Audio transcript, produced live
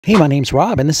Hey, my name's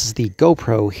Rob, and this is the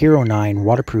GoPro Hero 9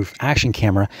 waterproof action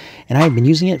camera, and I've been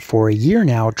using it for a year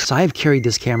now. So I've carried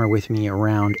this camera with me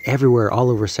around everywhere,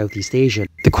 all over Southeast Asia.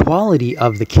 The quality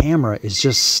of the camera is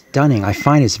just stunning. I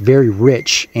find it's very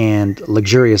rich and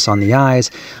luxurious on the eyes.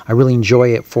 I really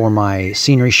enjoy it for my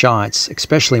scenery shots,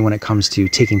 especially when it comes to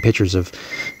taking pictures of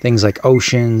things like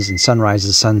oceans and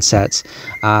sunrises, sunsets.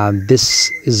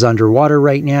 This is underwater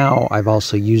right now. I've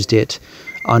also used it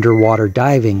underwater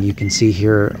diving. You can see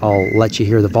here, I'll let you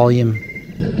hear the volume.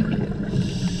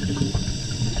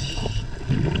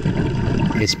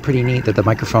 It's pretty neat that the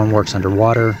microphone works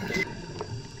underwater.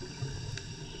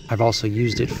 I've also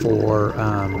used it for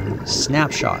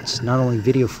snapshots, not only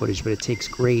video footage, but it takes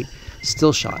great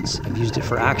still shots. I've used it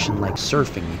for action like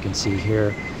surfing. You can see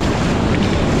here.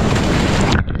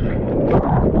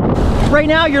 Right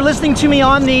now you're listening to me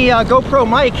on the GoPro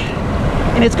mic,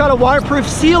 and it's got a waterproof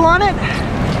seal on it.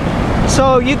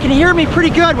 So you can hear me pretty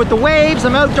good with the waves.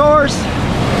 I'm outdoors.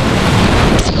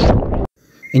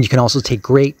 And you can also take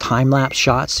great time-lapse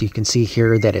shots. So you can see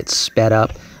here that it's sped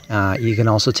up. You can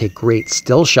also take great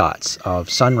still shots of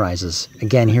sunrises.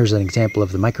 Again, here's an example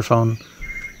of the microphone.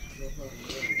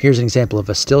 Here's an example of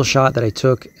a still shot that I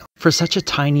took. For such a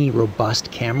tiny, robust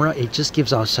camera, it just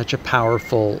gives off such a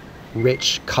powerful,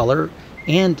 rich color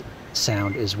and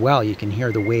sound as well. You can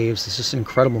hear the waves. It's just an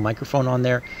incredible microphone on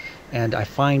there. And I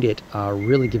find it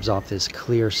really gives off this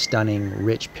clear, stunning,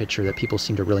 rich picture that people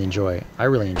seem to really enjoy. I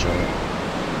really enjoy it.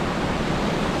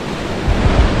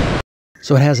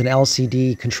 So it has an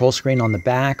LCD control screen on the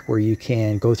back where you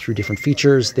can go through different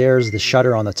features. There's the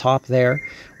shutter on the top there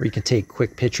where you can take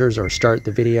quick pictures or start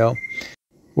the video.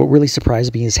 What really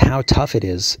surprised me is how tough it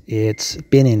is. It's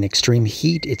been in extreme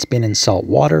heat, it's been in salt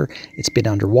water, it's been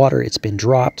underwater, it's been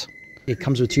dropped. It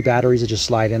comes with two batteries that just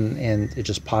slide in and it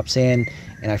just pops in,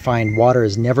 and I find water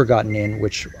has never gotten in,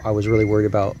 which I was really worried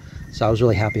about. So I was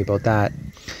really happy about that.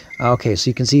 Okay, so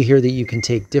you can see here that you can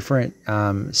take different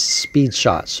speed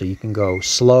shots. So you can go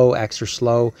slow, extra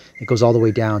slow. It goes all the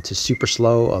way down to super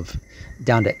slow,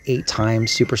 down to 8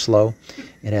 times super slow.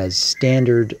 It has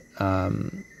standard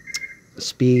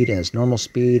speed, it has normal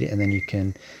speed, and then you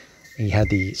have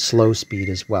the slow speed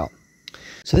as well.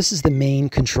 So this is the main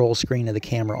control screen of the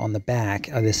camera on the back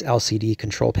of this LCD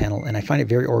control panel, and I find it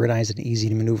very organized and easy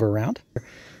to maneuver around.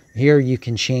 Here you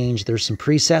can change, there's some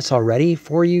presets already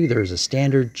for you. There's a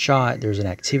standard shot, there's an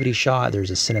activity shot,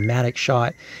 there's a cinematic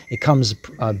shot. It comes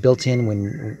built in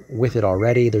with it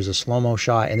already. There's a slow-mo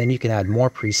shot, and then you can add more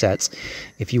presets.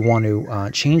 If you want to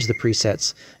change the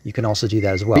presets, you can also do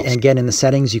that as well. And again, in the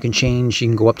settings, you can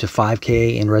go up to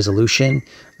 5K in resolution.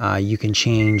 You can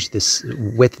change this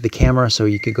width of the camera, so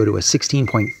you could go to a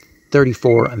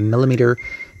 16.34 millimeter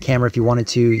camera if you wanted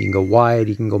to. You can go wide,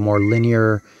 you can go more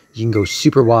linear, you can go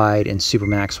super wide and super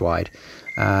max wide.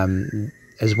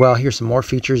 As well, here's some more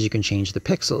features. You can change the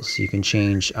pixels. You can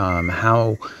change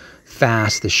how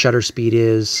fast the shutter speed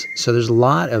is. So there's a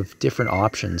lot of different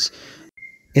options.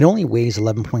 It only weighs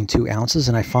 11.2 ounces,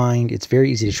 and I find it's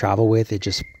very easy to travel with. It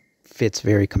just fits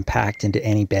very compact into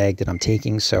any bag that I'm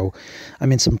taking. So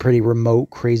I'm in some pretty remote,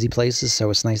 crazy places, so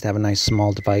it's nice to have a nice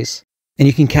small device. And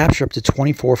you can capture up to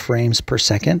 24 frames per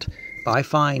second. I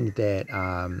find that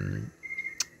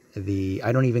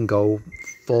I don't even go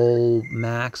full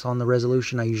max on the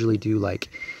resolution. I usually do like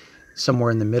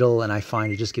somewhere in the middle, and I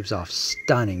find it just gives off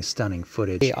stunning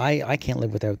footage. I can't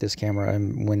live without this camera.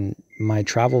 When my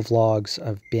travel vlogs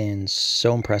have been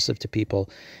so impressive to people,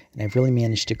 and I've really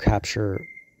managed to capture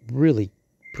really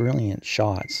brilliant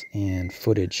shots and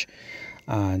footage.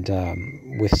 And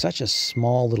with such a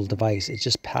small little device, it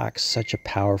just packs such a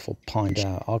powerful punch.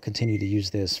 I'll continue to use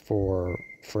this for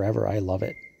forever. I love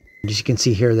it. As you can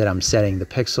see here that I'm setting the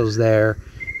pixels there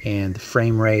and the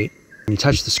frame rate. When you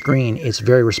touch the screen, it's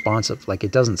very responsive. Like,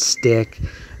 it doesn't stick.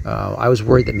 I was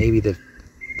worried that maybe the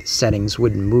settings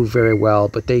wouldn't move very well,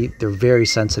 but they're very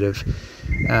sensitive.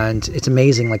 And it's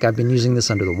amazing. Like, I've been using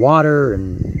this under the water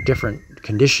and different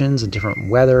conditions and different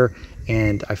weather,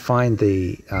 and I find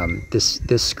this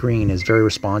screen is very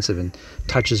responsive and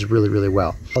touches really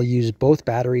well. I'll use both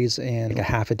batteries in a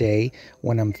half a day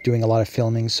when I'm doing a lot of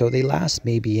filming, so they last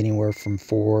maybe anywhere from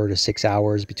 4 to 6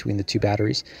 hours between the two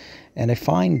batteries. And I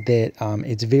find that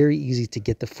it's very easy to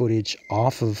get the footage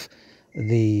off of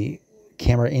the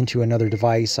camera into another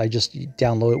device. I just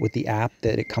download it with the app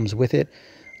that it comes with it.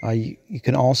 You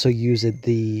can also use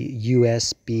the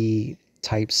USB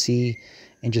Type-C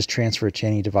and just transfer it to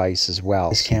any device as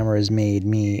well. This camera has made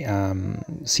me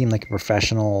seem like a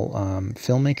professional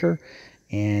filmmaker,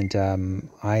 and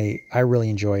I really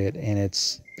enjoy it, and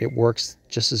it works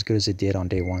just as good as it did on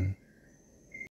day one.